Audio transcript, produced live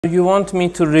You want me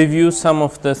to review some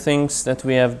of the things that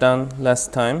we have done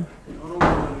last time? I don't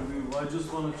want to review. I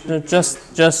just want to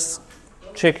check. Just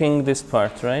checking this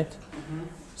part, right?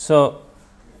 So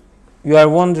you are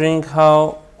wondering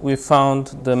how we found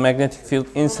the magnetic field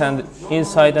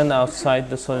inside and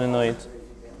outside the solenoid.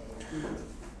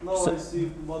 Now I see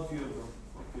what you have done.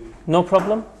 Okay. No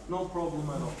problem? No problem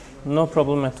at all. No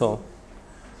problem at all.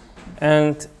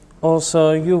 And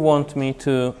also you want me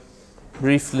to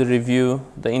briefly review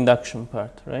the induction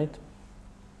part, right?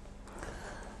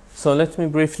 So let me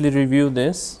briefly review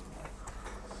this.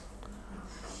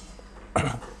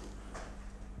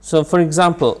 So for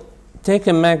example, take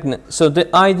a magnet. So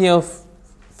the idea of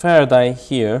Faraday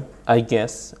here, I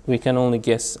guess, we can only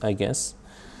guess, I guess,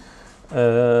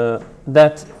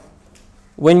 that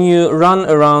when you run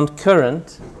around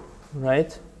current,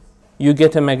 right, you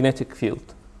get a magnetic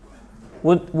field.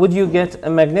 Would you get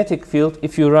a magnetic field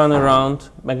if you run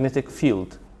around magnetic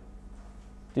field?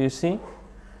 Do you see?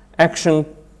 Action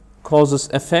causes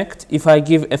effect. If I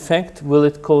give effect, will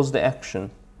it cause the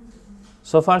action?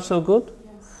 So far, so good?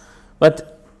 Yes.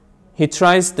 But he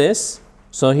tries this.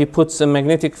 So he puts a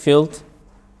magnetic field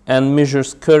and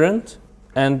measures current,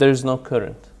 and there's no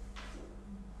current.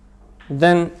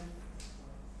 Then,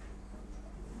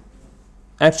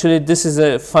 actually, this is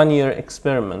a funnier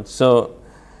experiment. So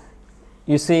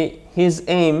you see, his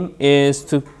aim is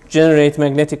to generate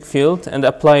magnetic field and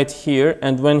apply it here,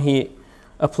 and when he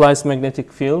applies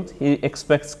magnetic field, he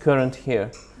expects current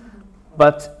here.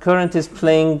 But current is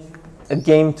playing a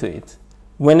game to it.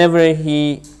 Whenever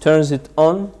he turns it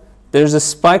on, there's a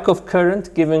spike of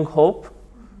current giving hope,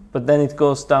 but then it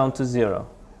goes down to zero.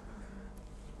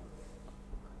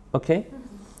 Okay?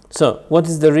 So what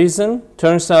is the reason?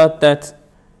 Turns out that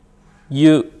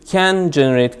you can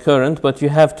generate current, but you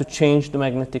have to change the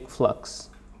magnetic flux.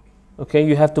 Okay,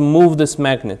 you have to move this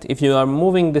magnet. If you are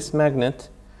moving this magnet,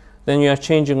 then you are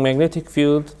changing magnetic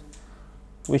field,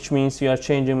 which means you are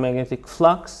changing magnetic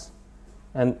flux,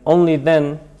 and only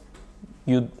then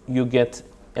you get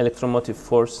electromotive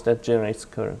force that generates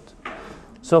current.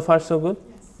 So far, so good?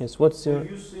 Yes. What's your?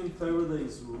 Have you seen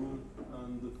Faraday's rule?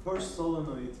 And the first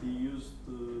solenoid he used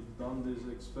done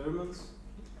these experiments.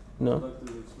 No. Conducted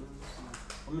experiments.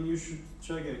 I mean, you should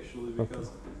check actually, because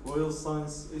Royal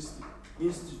Science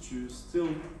Institute still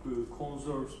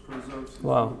preserves his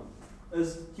Wow. rule.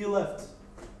 As he left,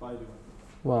 by the way.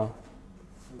 Wow.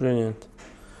 Brilliant.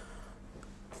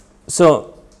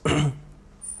 So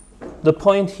the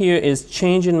point here is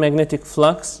change in magnetic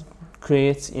flux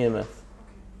creates EMF.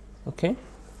 Okay?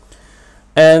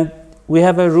 And we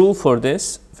have a rule for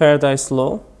this, Faraday's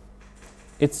law.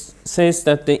 It says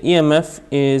that the EMF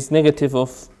is negative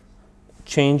of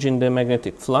change in the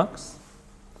magnetic flux.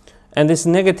 And this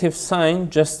negative sign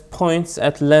just points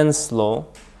at Lenz's law,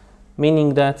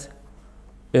 meaning that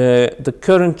the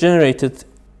current generated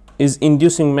is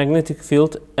inducing magnetic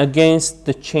field against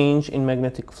the change in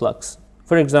magnetic flux.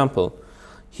 For example,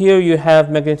 here you have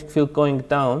magnetic field going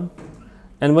down,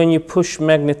 and when you push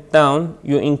magnet down,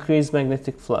 you increase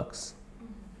magnetic flux,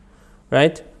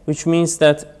 right? Which means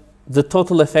that the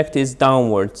total effect is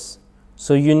downwards.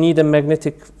 So you need a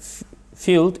magnetic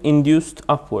field induced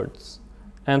upwards.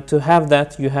 And to have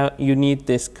that, you need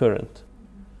this current.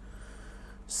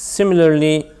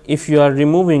 Similarly, if you are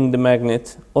removing the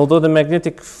magnet, although the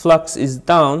magnetic flux is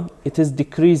down, it is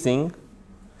decreasing.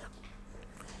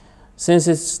 Since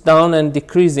it's down and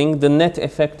decreasing, the net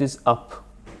effect is up.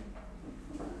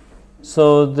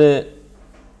 So the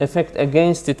effect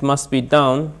against it must be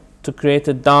down. To create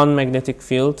a down magnetic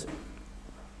field,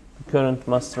 the current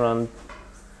must run.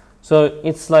 So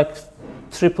it's like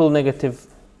triple negative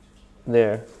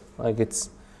there. Like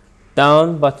it's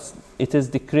down, but it is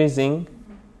decreasing.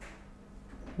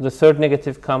 The third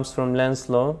negative comes from Lenz's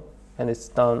law, and it's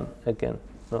down again.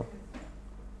 No,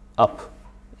 up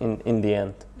in the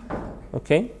end.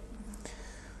 Okay?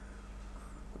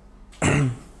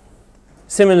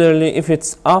 Similarly, if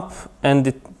it's up and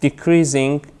it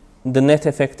decreasing, the net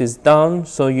effect is down,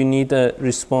 so you need a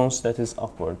response that is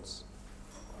upwards.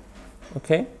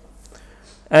 Okay?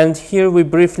 And here we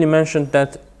briefly mentioned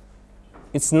that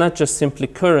it's not just simply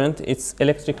current, it's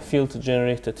electric field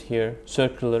generated here,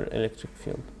 circular electric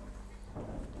field.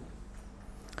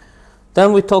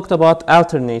 Then we talked about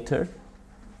alternator,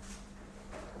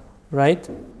 right?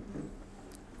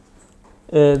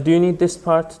 Do you need this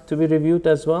part to be reviewed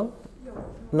as well?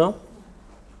 No?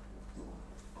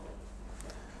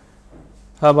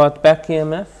 How about back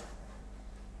EMF?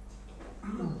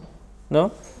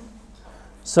 No?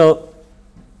 So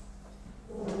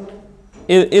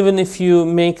even if you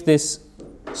make this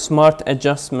smart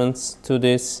adjustments to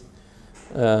this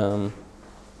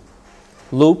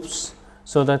loops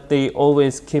so that they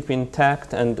always keep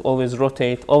intact and always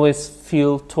rotate, always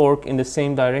feel torque in the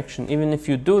same direction. Even if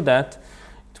you do that,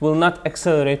 it will not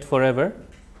accelerate forever.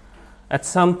 At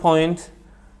some point,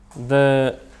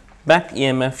 the back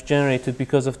EMF generated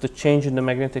because of the change in the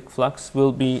magnetic flux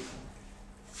will be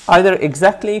either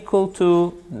exactly equal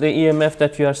to the EMF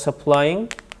that you are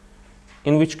supplying,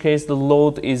 in which case the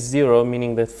load is zero,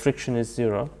 meaning that friction is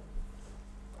zero.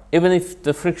 Even if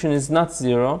the friction is not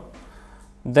zero,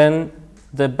 then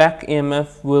the back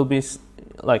EMF will be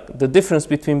like the difference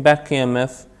between back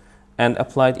EMF and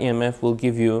applied EMF will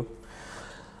give you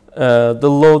the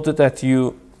load that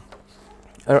you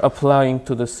are applying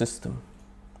to the system.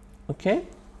 Okay?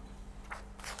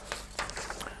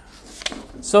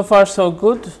 So far so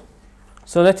good.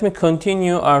 So let me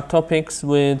continue our topics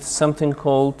with something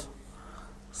called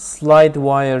slide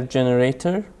wire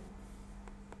generator.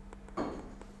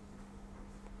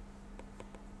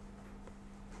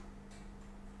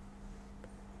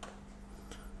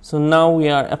 So now we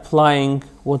are applying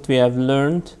what we have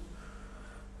learned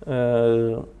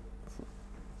in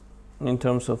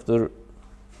terms of the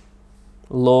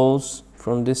laws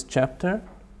from this chapter.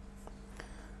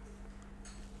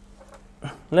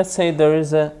 Let's say there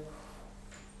is a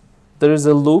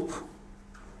loop.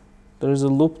 There is a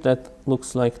loop that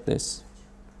looks like this,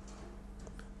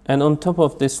 and on top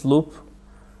of this loop,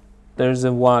 there is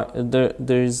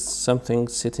there is something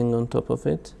sitting on top of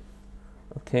it.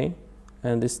 Okay,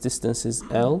 and this distance is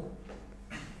L,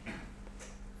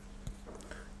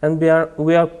 and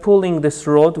we are pulling this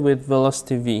rod with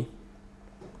velocity v.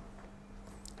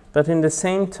 But in the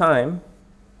same time,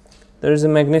 there is a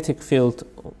magnetic field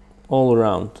all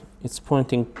around. It's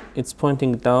pointing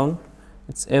down.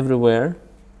 It's everywhere,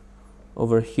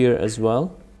 over here as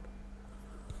well.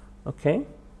 Okay.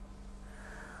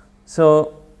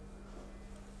 So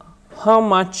how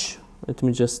much? Let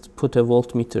me just put a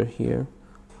voltmeter here.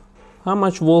 How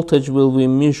much voltage will we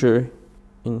measure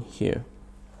in here?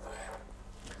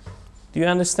 Do you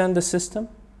understand the system?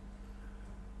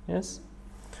 Yes.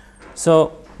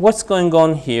 So what's going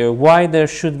on here? Why there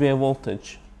should be a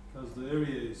voltage? Because the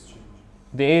area is changing.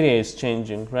 The area is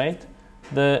changing, right?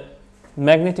 The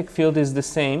magnetic field is the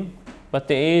same, but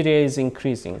the area is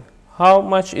increasing. How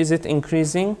much is it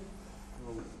increasing?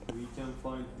 Well, we can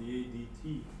find the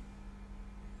ADT.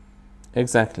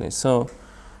 Exactly. So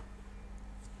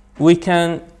we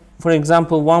can, for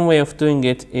example, one way of doing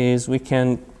it is we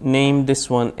can name this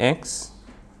one X,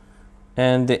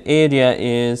 and the area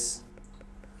is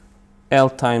L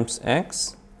times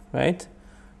X, right?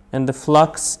 And the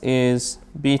flux is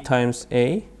B times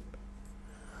A.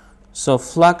 So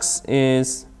flux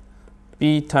is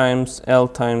B times L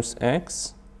times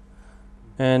X,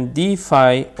 and d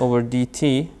phi over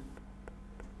dt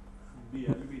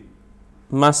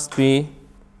must be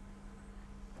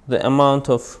the amount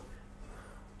of.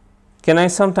 Can I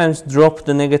sometimes drop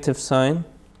the negative sign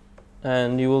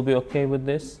and you will be okay with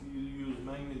this? You use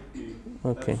magnet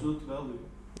Okay. absolute value.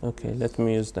 Okay, let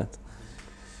me use that.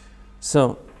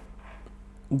 So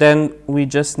then we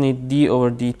just need d over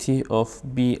dt of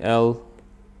bl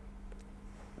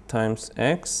times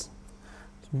x.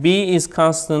 B is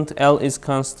constant, L is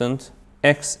constant,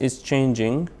 X is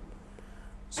changing.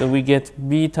 So we get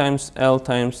B times L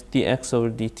times dx over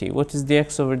dt. What is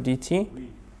dx over dt?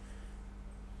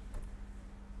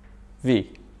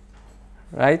 V.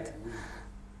 Right?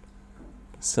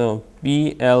 So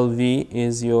BLV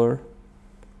is your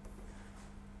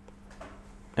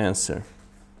answer.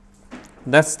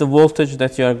 That's the voltage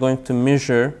that you are going to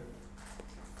measure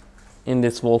in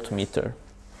this voltmeter.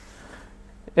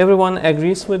 Everyone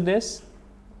agrees with this?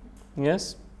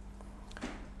 Yes?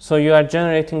 So you are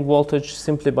generating voltage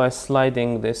simply by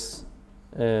sliding this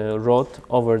rod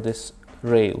over this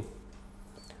rail.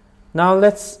 Now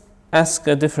let's ask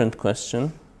a different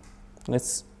question.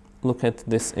 Let's look at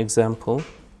this example.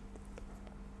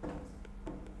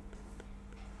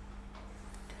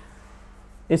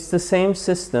 It's the same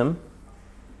system,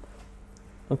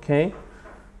 okay?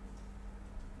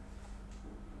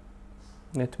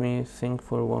 Let me think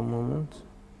for one moment.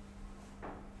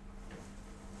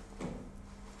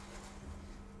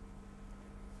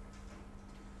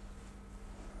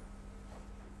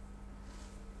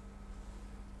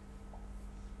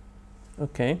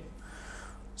 Okay,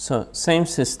 so same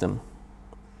system.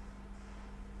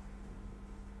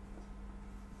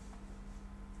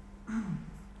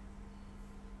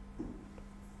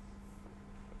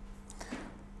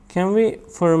 Can we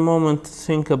for a moment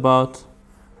think about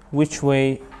which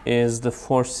way is the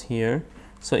force here?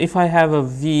 So if I have a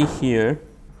V here,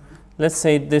 let's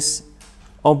say this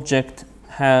object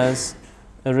has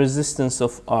a resistance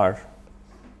of R,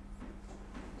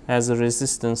 has a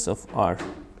resistance of R.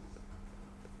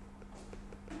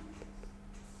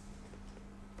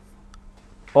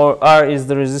 Or R is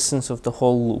the resistance of the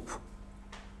whole loop.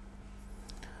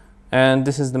 And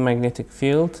this is the magnetic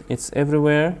field. It's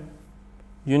everywhere,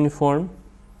 uniform.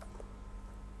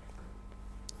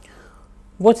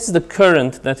 What is the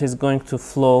current that is going to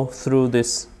flow through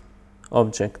this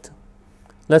object?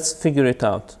 Let's figure it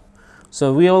out.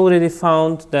 So we already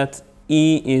found that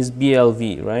E is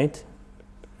BLV, right?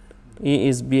 E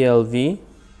is BLV,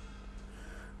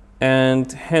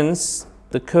 and hence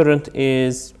the current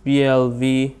is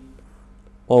BLV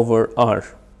over R.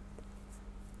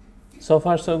 So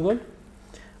far so good?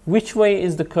 Which way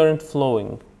is the current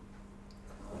flowing?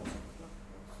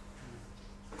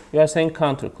 You are saying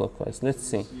counterclockwise. Let's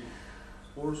see.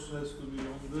 Force has to be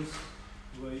on this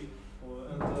way or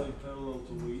anti-parallel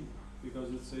to V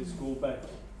because it says go back.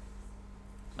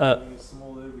 A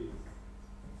small area.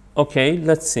 Okay,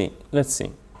 let's see.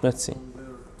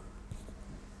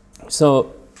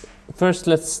 So first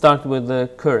let's start with the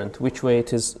current, which way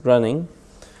it is running.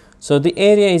 So the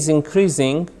area is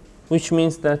increasing, which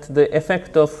means that the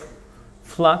effect of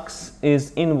flux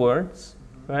is inwards,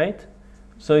 right?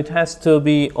 So it has to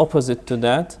be opposite to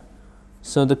that.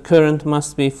 So the current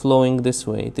must be flowing this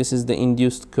way. This is the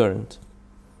induced current,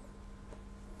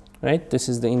 right? This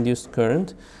is the induced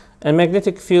current. And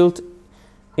magnetic field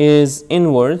is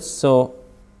inwards. So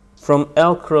from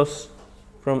L cross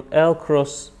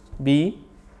B,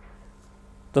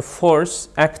 the force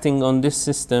acting on this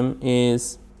system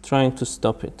is trying to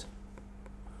stop it,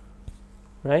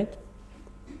 right?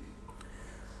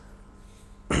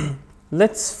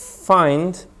 Let's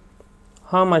find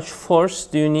how much force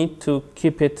do you need to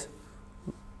keep it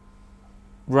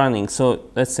running. So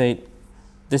let's say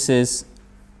this is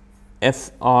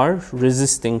FR,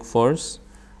 resisting force,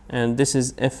 and this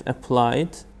is F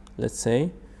applied, let's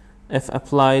say. F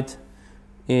applied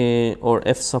or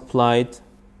F supplied,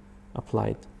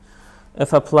 applied.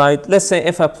 F applied, let's say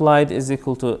F applied is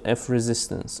equal to F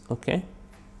resistance, okay?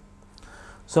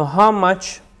 So how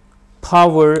much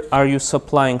power are you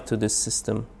supplying to this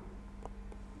system?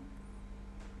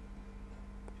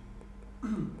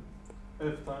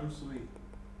 F times V.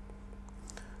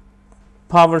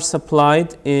 Power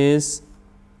supplied is,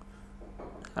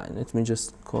 let me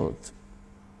just call it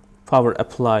power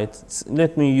applied.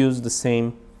 Let me use the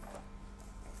same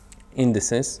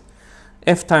indices.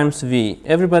 F times V.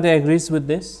 Everybody agrees with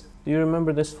this? Do you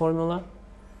remember this formula?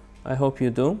 I hope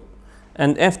you do.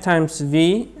 And F times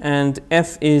V, and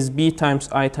F is B times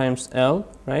I times L,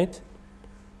 right?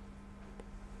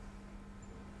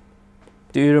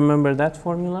 Do you remember that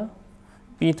formula?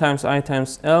 B times I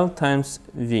times L times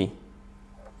V.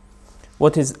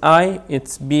 What is I?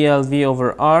 It's BLV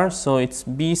over R, so it's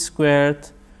B squared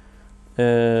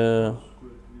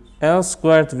L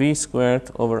squared V squared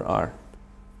over R.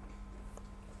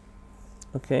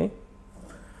 Okay.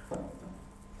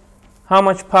 How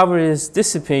much power is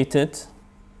dissipated?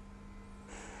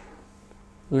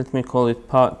 Let me call it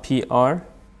PR.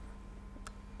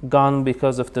 Gone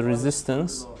because of the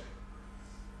resistance.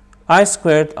 I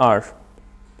squared R,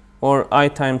 or I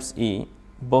times E.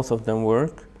 Both of them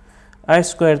work. I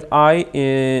squared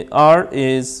R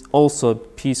is also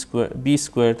B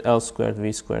squared L squared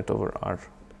V squared over R,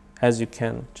 as you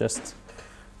can just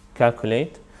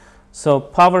calculate. So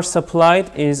power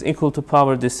supplied is equal to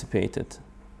power dissipated.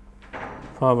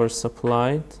 Power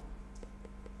supplied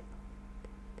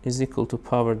is equal to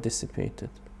power dissipated.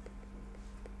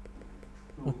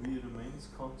 No, V remains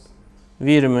constant.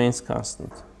 V remains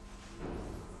constant.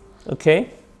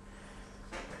 Okay.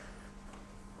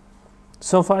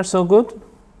 So far so good?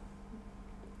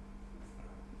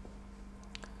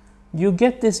 You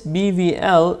get this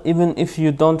BVL even if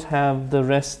you don't have the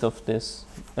rest of this.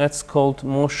 That's called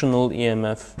motional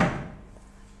EMF.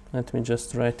 Let me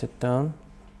just write it down.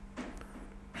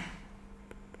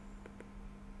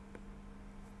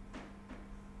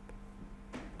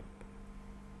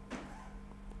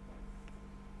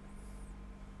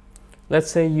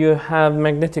 Let's say you have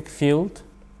magnetic field.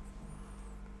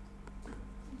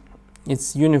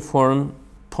 It's uniform,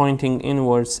 pointing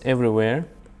inwards everywhere.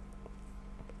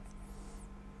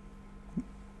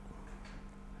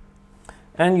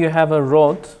 And you have a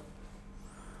rod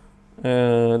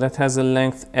that has a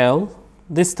length L.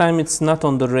 This time it's not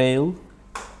on the rail.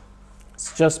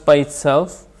 It's just by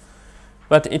itself.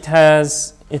 But it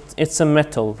has, it's a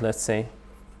metal, let's say.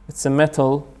 It's a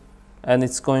metal and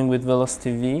it's going with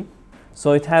velocity V.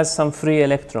 So it has some free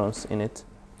electrons in it.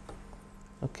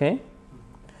 Okay.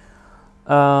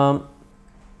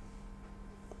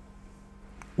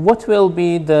 What will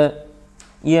be the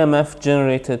EMF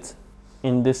generated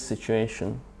in this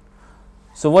situation.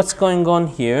 So what's going on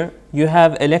here? You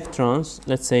have electrons.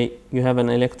 Let's say you have an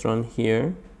electron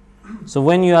here. So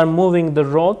when you are moving the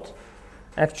rod,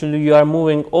 actually you are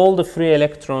moving all the free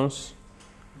electrons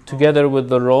together with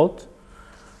the rod,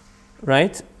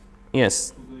 right?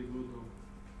 Yes.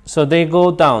 So they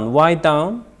go down. Why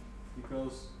down?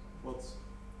 Because what's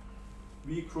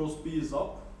V cross B is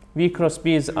up. V cross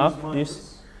B is Q up. minus.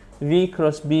 This V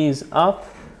cross B is up,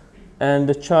 and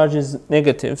the charge is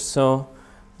negative. So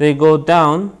they go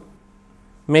down,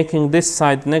 making this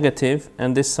side negative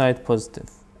and this side positive.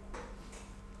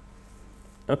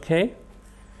 Okay?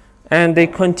 And they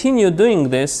continue doing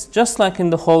this just like in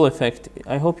the Hall effect.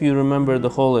 I hope you remember the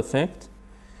Hall effect.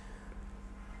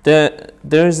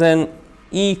 There's an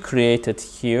E created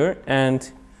here,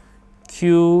 and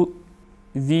Q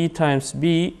V times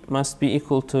B must be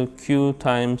equal to Q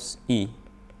times E.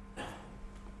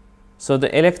 So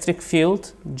the electric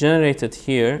field generated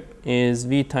here is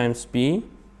V times B,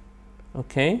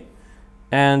 okay?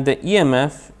 And the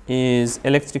EMF is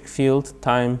electric field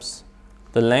times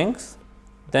the length.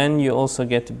 Then you also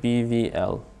get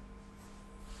BVL.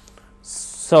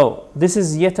 So this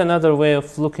is yet another way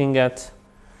of looking at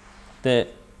the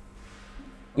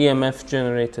EMF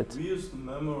generated. We used to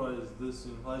memorize this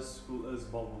in high school as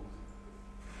bubble.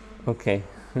 Okay.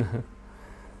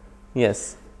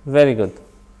 Yes, very good.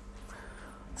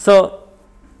 So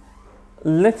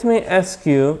let me ask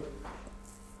you,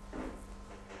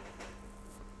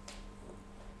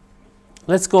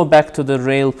 let's go back to the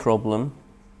rail problem.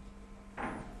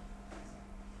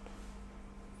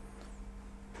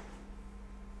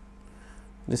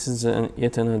 This is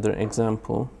yet another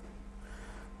example.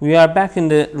 We are back in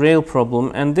the rail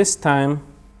problem, and this time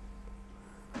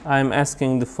I'm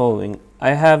asking the following.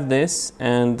 I have this,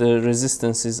 and the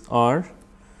resistance is R,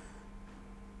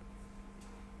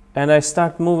 and I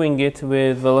start moving it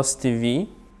with velocity V.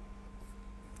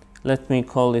 Let me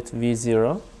call it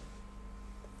V0.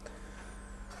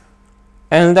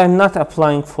 And I'm not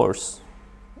applying force.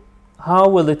 How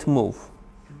will it move?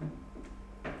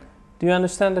 Do you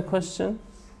understand the question?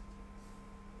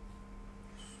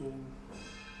 So,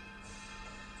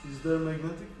 is there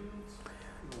magnetic field?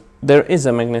 No. There is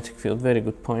a magnetic field. Very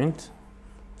good point.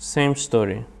 Same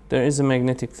story. There is a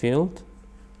magnetic field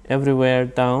everywhere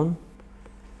down.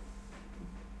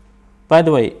 By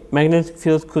the way, magnetic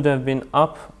field could have been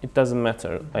up. It doesn't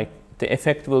matter. Like, the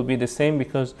effect will be the same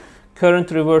because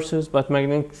current reverses, but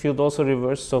magnetic field also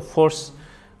reverses. So force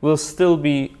will still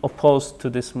be opposed to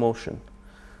this motion.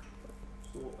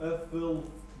 So F will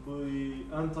be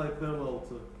anti-parallel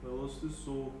to velocity.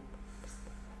 So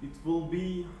it will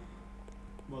be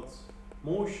what?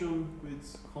 Motion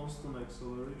with constant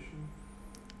acceleration.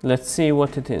 Let's see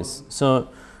what it is. So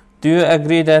do you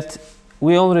agree that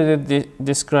we already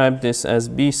described this as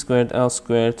B squared L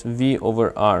squared V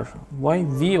over R? Why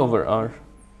V over R?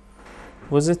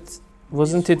 Wasn't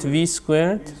it V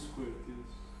squared? V squared, yes.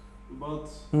 But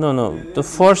No. The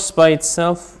force by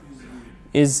itself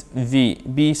is V.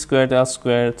 B squared L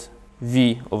squared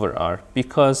V over R,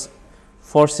 because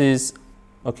force is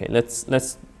okay.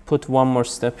 Let's put one more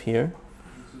step here.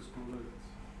 this is correct.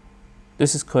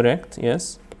 This is correct,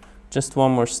 yes. Just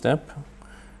one more step.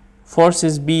 Force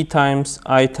is B times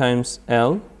I times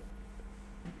L,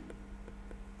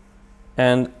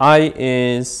 and I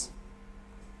is,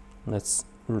 let's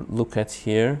look at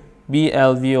here,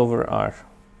 BLV over R.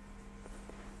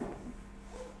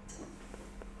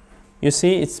 You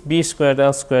see, it's B squared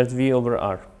L squared V over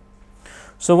R.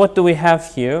 So what do we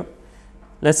have here?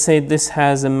 Let's say this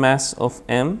has a mass of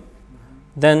M.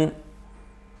 Then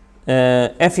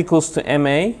F equals to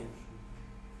MA,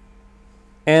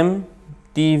 M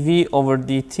dV over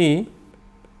dt,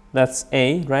 that's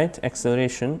A, right?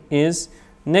 Acceleration is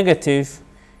negative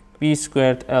B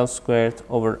squared L squared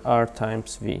over R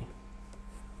times V.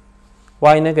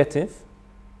 Why negative?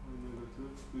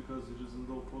 Negative because it is in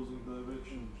the opposite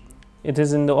direction. It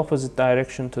is in the opposite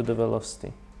direction to the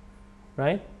velocity,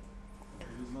 right? It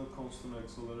is not constant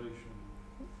acceleration.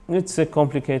 It's a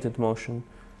complicated motion.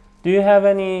 Do you have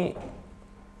any,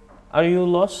 are you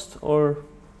lost or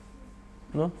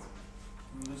no?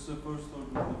 This is the first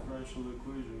order differential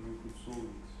equation. We could solve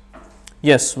it.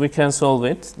 Yes, we can solve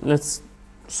it. Let's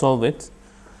solve it.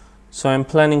 So I'm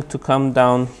planning to come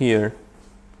down here,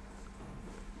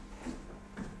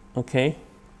 okay,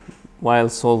 while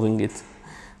solving it.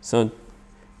 So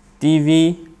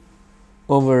dV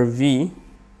over V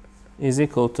is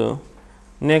equal to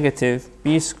negative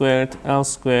B squared L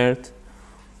squared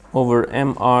over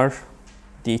MR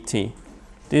dt.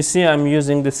 Do you see I'm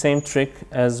using the same trick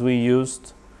as we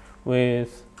used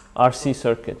with RC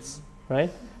circuits, right?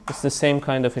 It's the same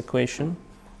kind of equation.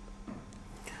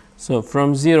 So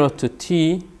from 0 to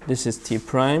t, this is t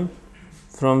prime.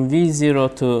 From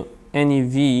v0 to any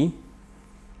v,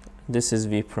 this is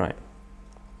v prime.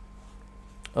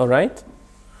 All right?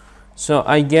 So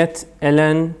I get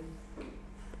ln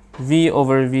v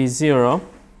over v0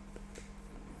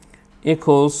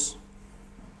 equals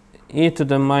e to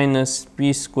the minus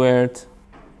b squared,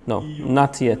 no,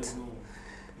 not yet,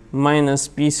 minus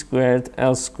b squared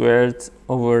L squared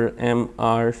over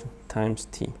mr times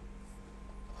t.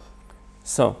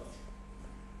 So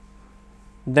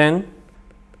then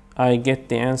I get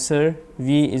the answer,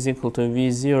 v is equal to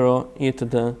v0 e to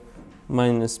the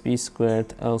minus b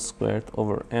squared L squared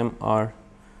over mr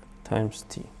times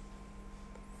t.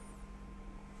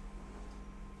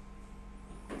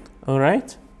 All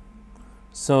right?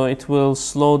 So it will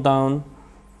slow down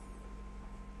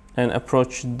and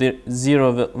approach the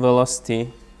zero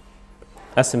velocity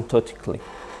asymptotically.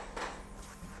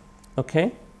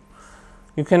 Okay?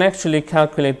 You can actually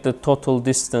calculate the total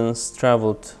distance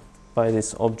traveled by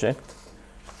this object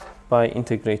by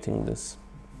integrating this.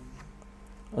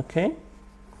 Okay?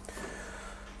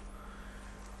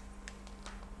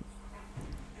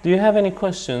 Do you have any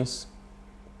questions?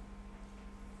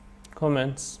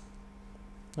 Comments?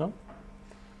 No?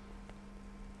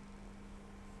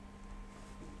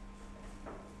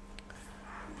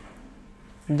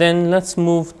 Then let's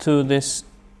move to this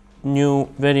new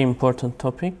very important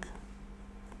topic,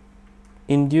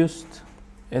 induced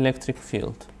electric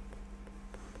field.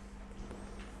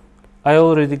 I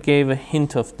already gave a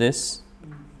hint of this.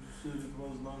 You said it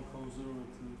was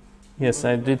non-conservative. Yes,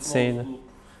 I did say that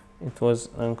it was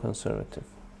unconservative.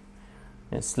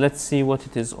 Yes, let's see what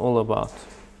it is all about.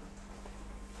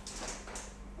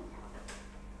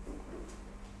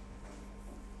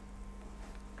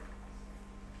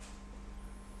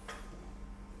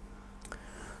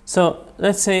 So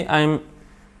let's say I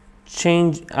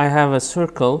have a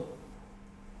circle,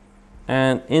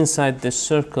 and inside this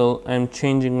circle I'm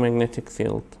changing magnetic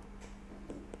field.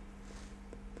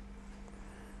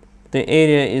 The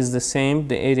area is the same,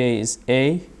 the area is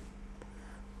A,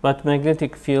 but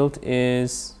magnetic field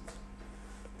is,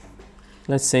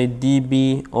 let's say,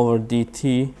 dB over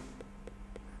dt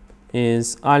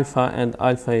is alpha, and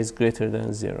alpha is greater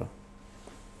than 0.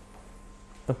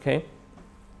 Okay?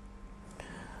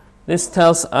 This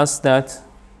tells us that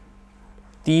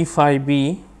d phi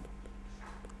b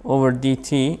over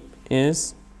dt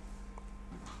is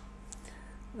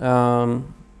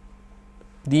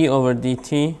d over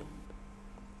dt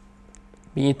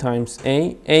b times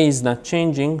a. A is not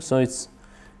changing, so it's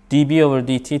dB over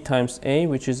dt times a,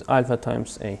 which is alpha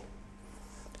times a.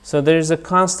 So there is a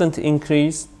constant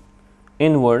increase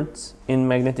inwards in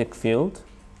magnetic field.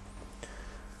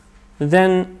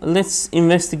 Then let's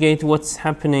investigate what's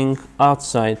happening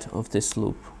outside of this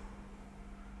loop.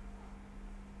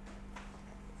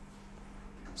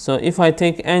 So if I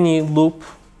take any loop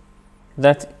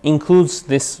that includes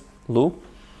this loop,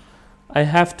 I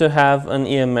have to have an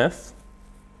EMF,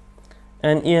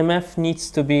 and EMF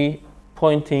needs to be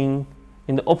pointing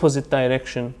in the opposite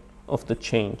direction of the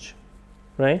change,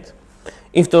 right?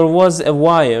 If there was a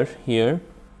wire here,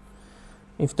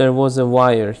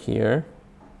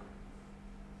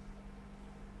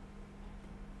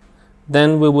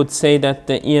 then we would say that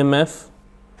the EMF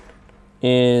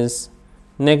is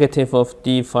negative of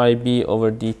d phi b over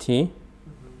dt.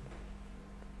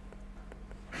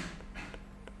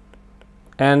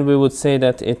 And we would say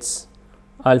that it's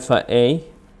alpha A.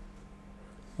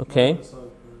 Okay.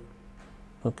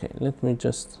 Okay, let me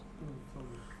just.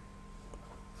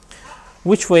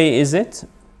 Which way is it?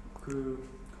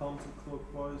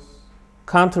 Counterclockwise.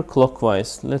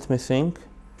 Counterclockwise, let me think.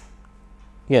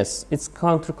 Yes, it's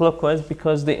counterclockwise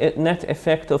because the net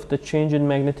effect of the change in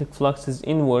magnetic flux is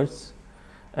inwards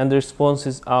and the response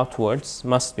is outwards,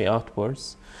 must be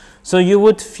outwards. So you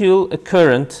would feel a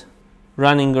current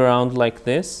running around like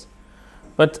this.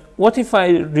 But what if I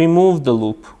remove the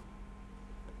loop?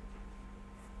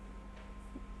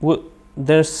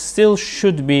 There still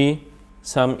should be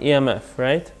some EMF,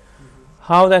 right?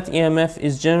 How that EMF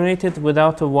is generated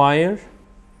without a wire?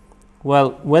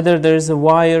 Well, whether there is a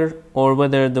wire or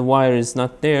whether the wire is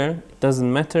not there, it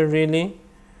doesn't matter really.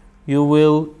 You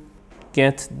will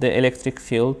get the electric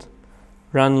field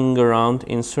running around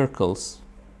in circles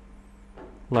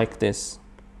like this.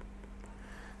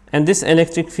 And this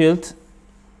electric field,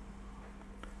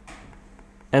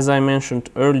 as I mentioned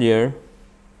earlier,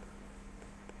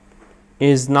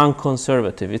 is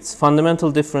non-conservative. It's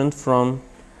fundamentally different from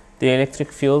the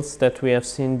electric fields that we have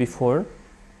seen before.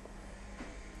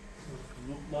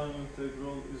 Loop line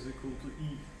integral is equal to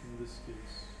E in this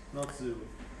case. Not 0.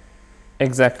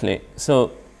 Exactly.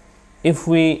 So if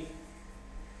we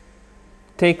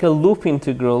take a loop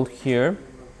integral here,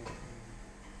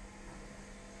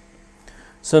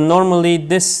 so normally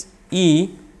this E,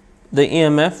 the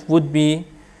EMF, would be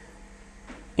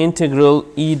integral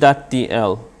E dot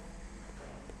dl,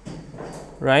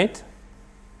 right?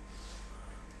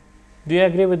 Do you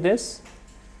agree with this?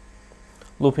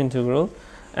 Loop integral.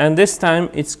 And this time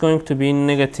it's going to be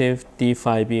negative d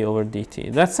phi b over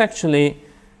dt. That's actually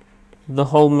the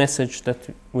whole message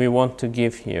that we want to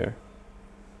give here.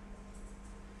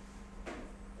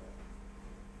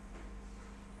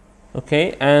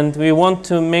 Okay, and we want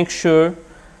to make sure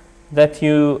that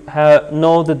you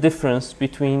know the difference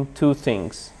between two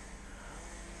things.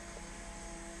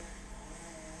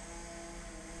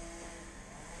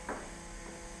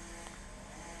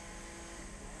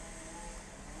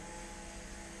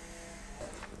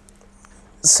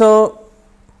 So,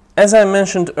 as I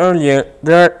mentioned earlier,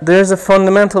 there's a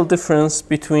fundamental difference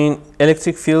between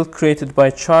electric field created by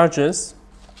charges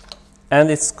and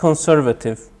its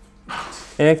conservative.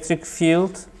 Electric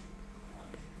field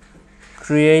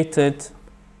created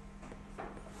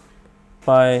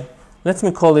by, let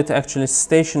me call it actually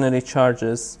stationary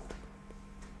charges,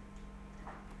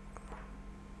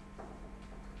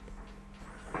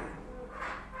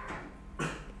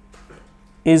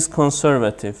 is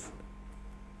conservative.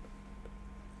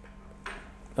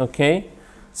 Okay,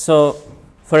 so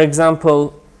for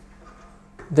example,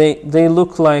 they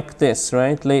look like this,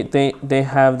 right? They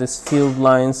have these field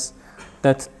lines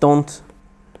that don't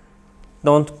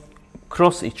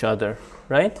cross each other,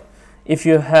 right? If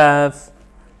you,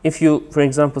 for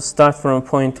example, start from a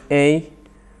point A,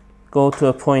 go to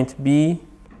a point B,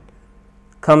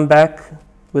 come back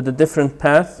with a different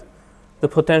path, the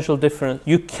potential difference,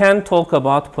 you can talk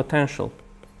about potential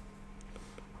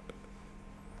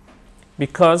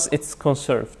because it's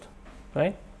conserved,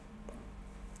 right?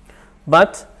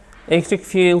 But electric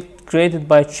field created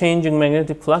by changing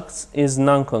magnetic flux is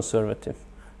non-conservative.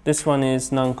 This one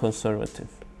is non-conservative.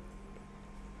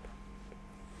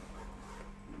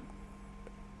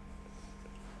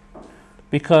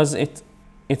 Because it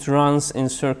runs in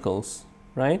circles,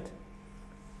 right?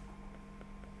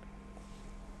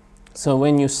 So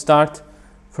when you start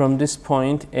from this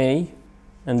point A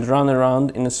and run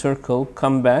around in a circle,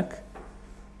 come back,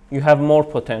 you have more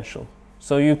potential.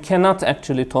 So you cannot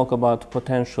actually talk about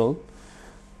potential.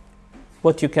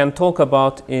 What you can talk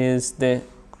about is the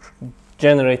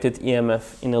generated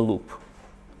EMF in a loop.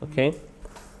 Okay?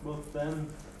 But then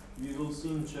we will see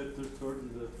in chapter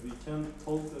 30 that we can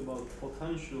talk about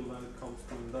potential when it comes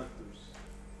to inductors.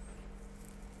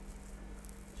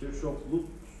 Kirchhoff's loop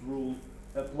rule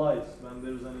applies when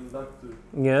there is an inductor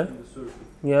in the circuit.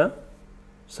 Yeah.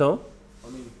 So? I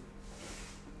mean,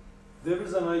 there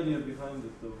is an idea behind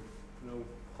it though. You know,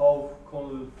 how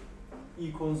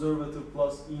E conservative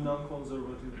plus E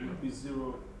non-conservative would be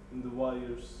 0 in the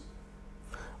wires.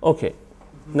 Okay.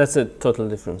 That's a total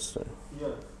different story. Yeah.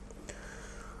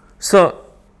 So,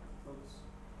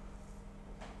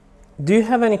 do you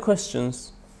have any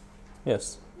questions?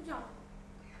 Yes. Yeah.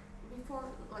 Before,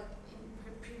 like in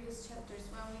the previous chapters,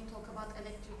 when we talk about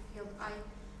electric field, I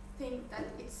think that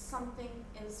it's something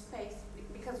in space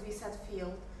because we said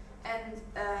field, and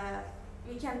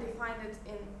we can define it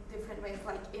in different ways,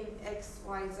 like in X,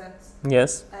 Y, Z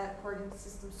Yes. coordinate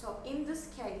system. So in this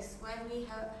case, when we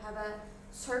have a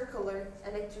circular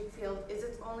electric field, is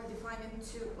it only defined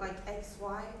into like X,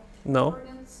 Y No.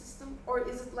 coordinate system, or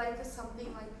is it like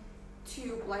something like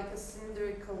tube, like a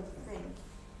cylindrical thing?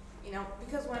 You know,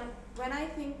 because when I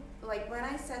think, like when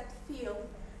I said field,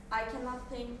 I cannot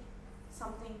think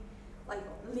something like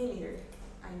linear.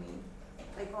 I mean,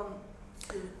 like on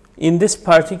two. In this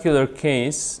particular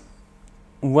case,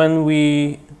 when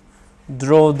we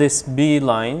draw these B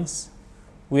lines,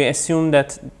 we assume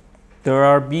that there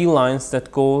are B lines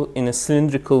that go in a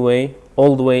cylindrical way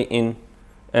all the way in,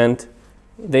 and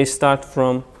they start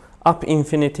from up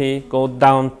infinity, go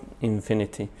down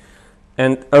infinity.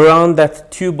 And around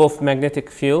that tube of magnetic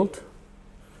field,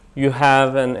 you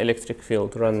have an electric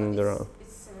field running around.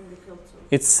 It's cylindrical too.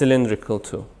 It's cylindrical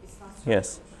too. It's not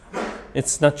Yes.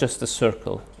 It's not just a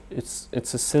circle.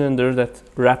 It's a cylinder that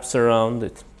wraps around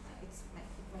it. it makes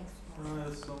more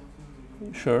That's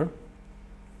something. Sure.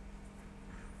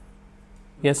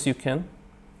 Yes, you can.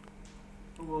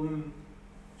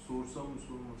 Sorsam mı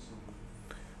sormasam mı?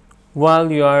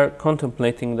 While you are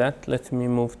contemplating that, let me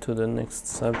move to the next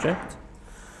subject.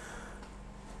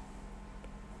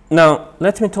 Now,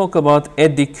 let me talk about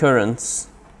eddy currents.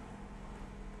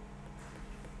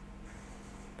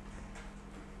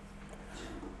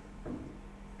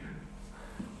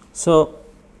 So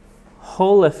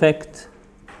Hall effect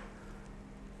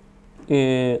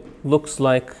looks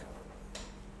like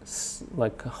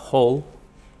a hall,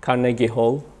 Carnegie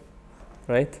Hall,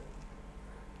 right?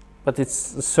 But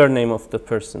it's the surname of the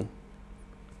person.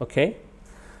 Okay?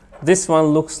 This one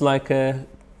looks like a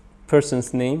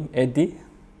person's name, Eddy,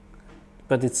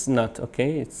 but it's not,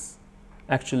 okay? It's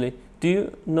actually, do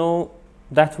you know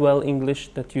that well English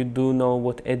that you do know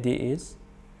what Eddy is?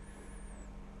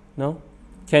 No?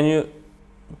 Can you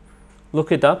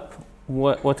look it up?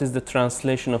 What is the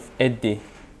translation of Eddy?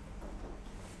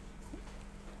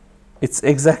 It's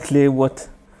exactly what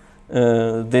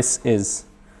this is.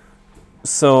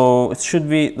 So it should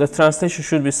be, the translation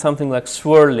should be something like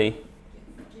swirly.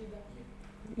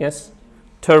 Yes?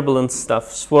 Turbulent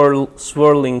stuff,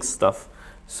 swirling stuff.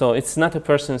 So it's not a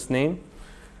person's name,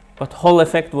 but Hall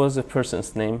effect was a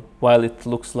person's name, while it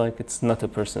looks like it's not a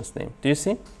person's name. Do you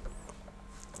see?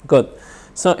 Good.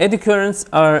 So eddy currents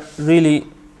are really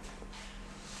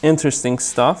interesting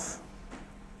stuff.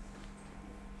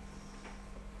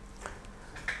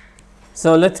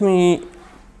 So let's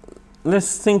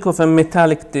think of a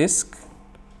metallic disc.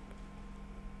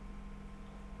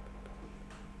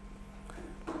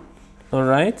 All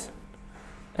right.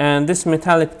 And this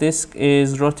metallic disc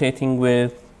is rotating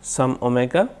with some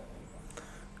omega.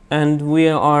 And we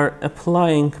are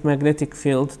applying magnetic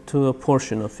field to a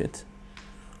portion of it.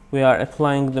 We are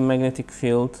applying the magnetic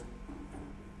field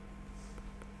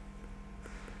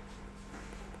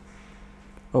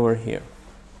over here.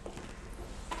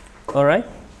 All right?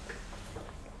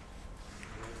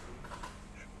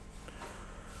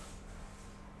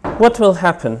 What will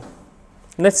happen?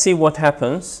 Let's see what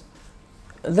happens.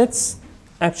 Let's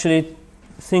actually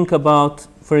think about,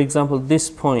 for example, this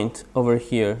point over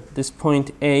here. This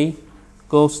point A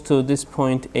goes to this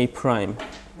point A prime.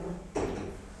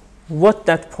 What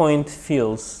that point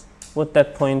feels, what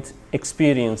that point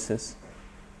experiences.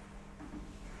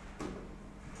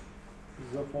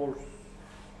 The force.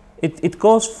 It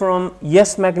goes from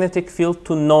yes magnetic field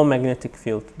to no magnetic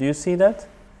field. Do you see that?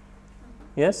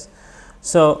 Yes?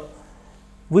 So,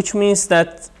 which means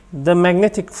that the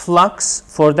magnetic flux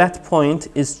for that point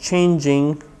is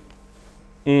changing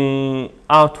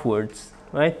outwards,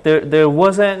 right? There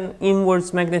was an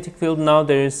inwards magnetic field, now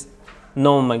there is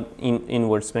no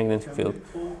inwards magnetic field.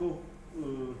 Can we talk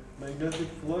of magnetic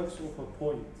flux of a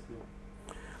point?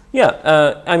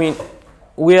 Yeah, I mean,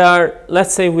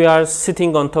 let's say we are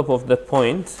sitting on top of the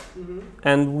point,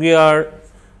 and we are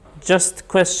just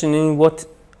questioning what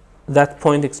that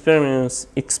point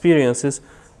experiences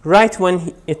right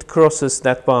when it crosses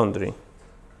that boundary.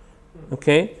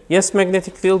 Okay? Yes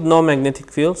magnetic field, no magnetic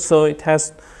field, so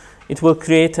it will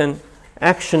create an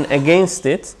action against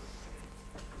it.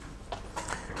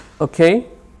 Okay?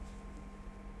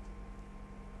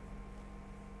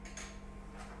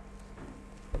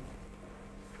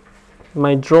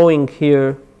 My drawing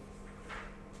here.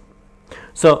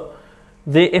 So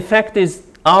the effect is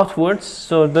outwards,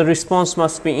 so the response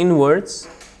must be inwards,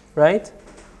 right?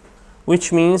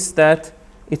 Which means that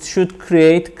it should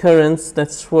create currents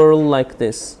that swirl like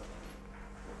this.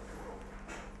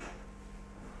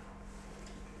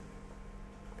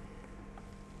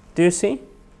 Do you see?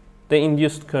 The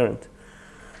induced current.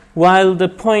 While the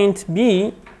point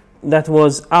B that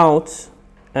was out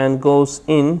and goes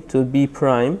in to B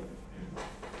prime,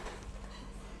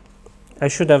 I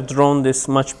should have drawn this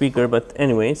much bigger, but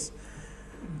anyways,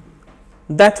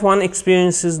 that one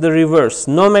experiences the reverse.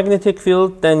 No magnetic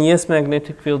field, then yes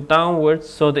magnetic field downwards,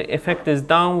 so the effect is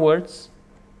downwards.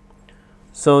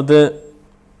 So the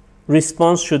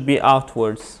response should be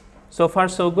outwards. So far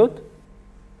so good?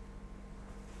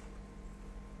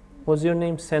 Was your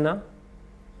name Sena?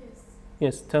 Yes.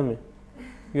 Yes, tell me.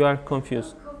 You are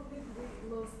confused. I'm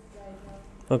completely lost right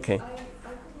now. Okay. I could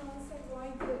not say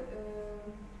why the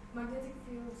magnetic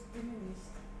field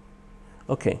diminished.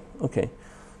 Okay, okay.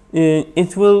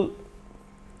 It will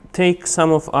take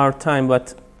some of our time,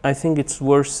 but I think it's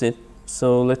worth it.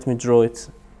 So let me draw it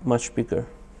much bigger.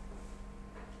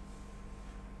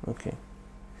 Okay.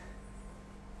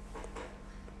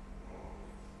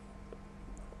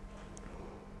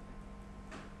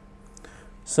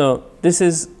 So this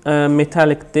is a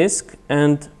metallic disc,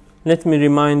 and let me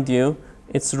remind you,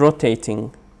 it's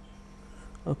rotating.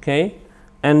 Okay?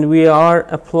 And we are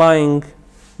applying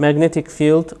magnetic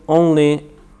field only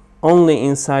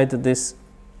inside this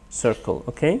circle,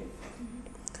 okay?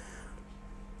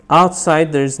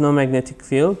 Outside there is no magnetic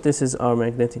field. This is our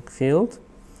magnetic field.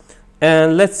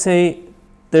 And let's say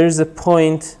there is a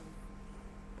point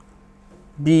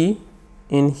B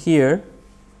in here.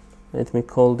 Let me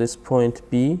call this point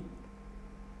B.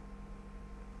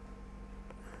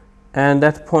 and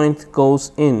that point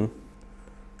goes in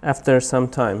after some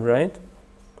time, right?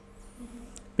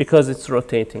 Because it's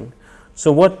rotating.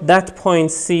 So what that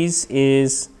point sees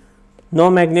is no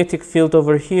magnetic field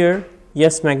over here,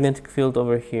 yes magnetic field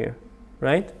over here,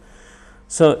 right?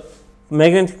 So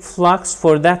magnetic flux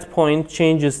for that point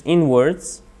changes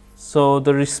inwards, so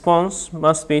the response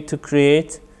must be to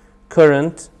create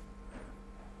current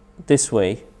this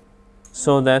way,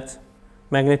 so that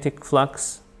magnetic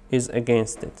flux is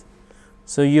against it.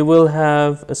 So you will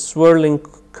have a swirling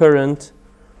current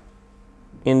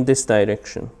in this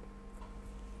direction.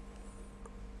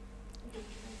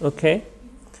 Okay?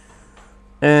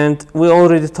 And we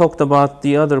already talked about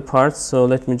the other parts, so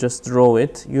let me just draw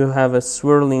it. You have a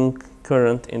swirling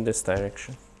current in this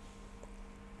direction.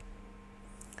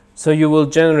 So you will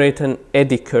generate an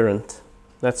eddy current.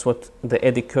 That's what the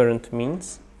eddy current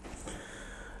means.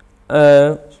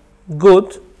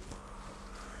 Good.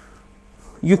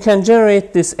 You can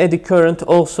generate this eddy current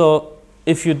also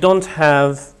if you don't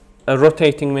have a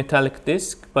rotating metallic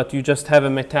disc, but you just have a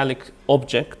metallic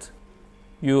object.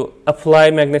 You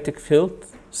apply magnetic field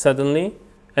suddenly,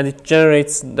 and it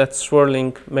generates that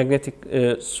swirling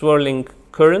swirling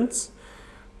currents,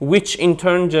 which in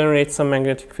turn generates some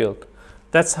magnetic field.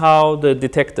 That's how the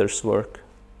detectors work.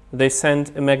 They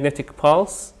send a magnetic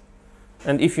pulse,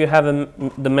 and if you have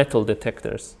the metal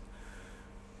detectors,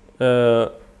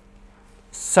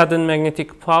 sudden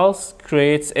magnetic pulse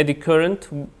creates eddy current,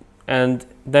 and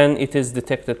then it is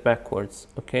detected backwards,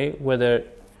 okay, whether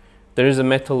there is a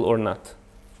metal or not.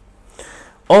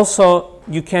 Also,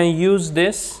 you can use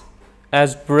this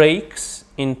as brakes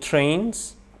in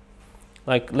trains.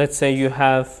 Like, let's say you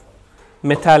have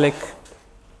metallic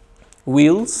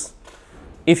wheels.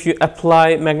 If you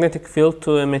apply magnetic field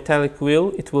to a metallic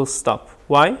wheel, it will stop.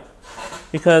 Why?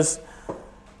 Because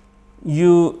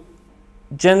you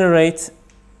generate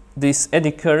this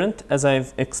eddy current, as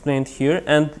I've explained here,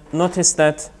 and notice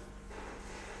that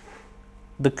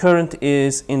the current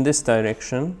is in this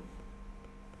direction.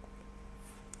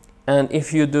 And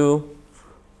if you do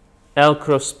L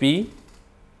cross B,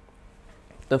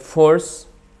 the force,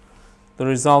 the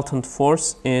resultant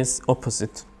force is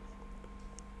opposite.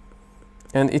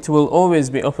 And it will always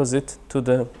be opposite to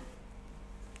the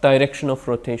direction of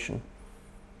rotation.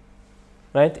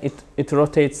 Right? It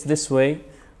rotates this way,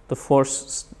 the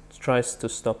force tries to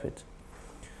stop it.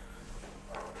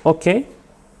 Okay.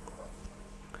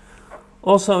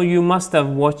 Also, you must have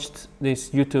watched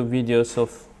these YouTube videos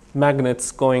of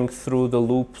magnets going through the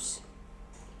loops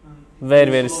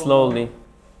very, very slowly.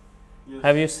 Yes.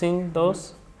 Have you seen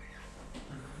those?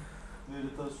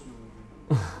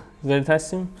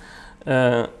 Veritasium?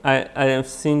 I have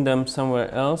seen them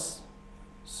somewhere else.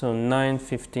 So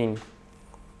 9:15.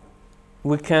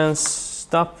 We can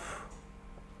stop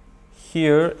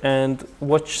here and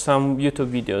watch some YouTube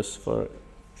videos for a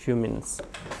few minutes.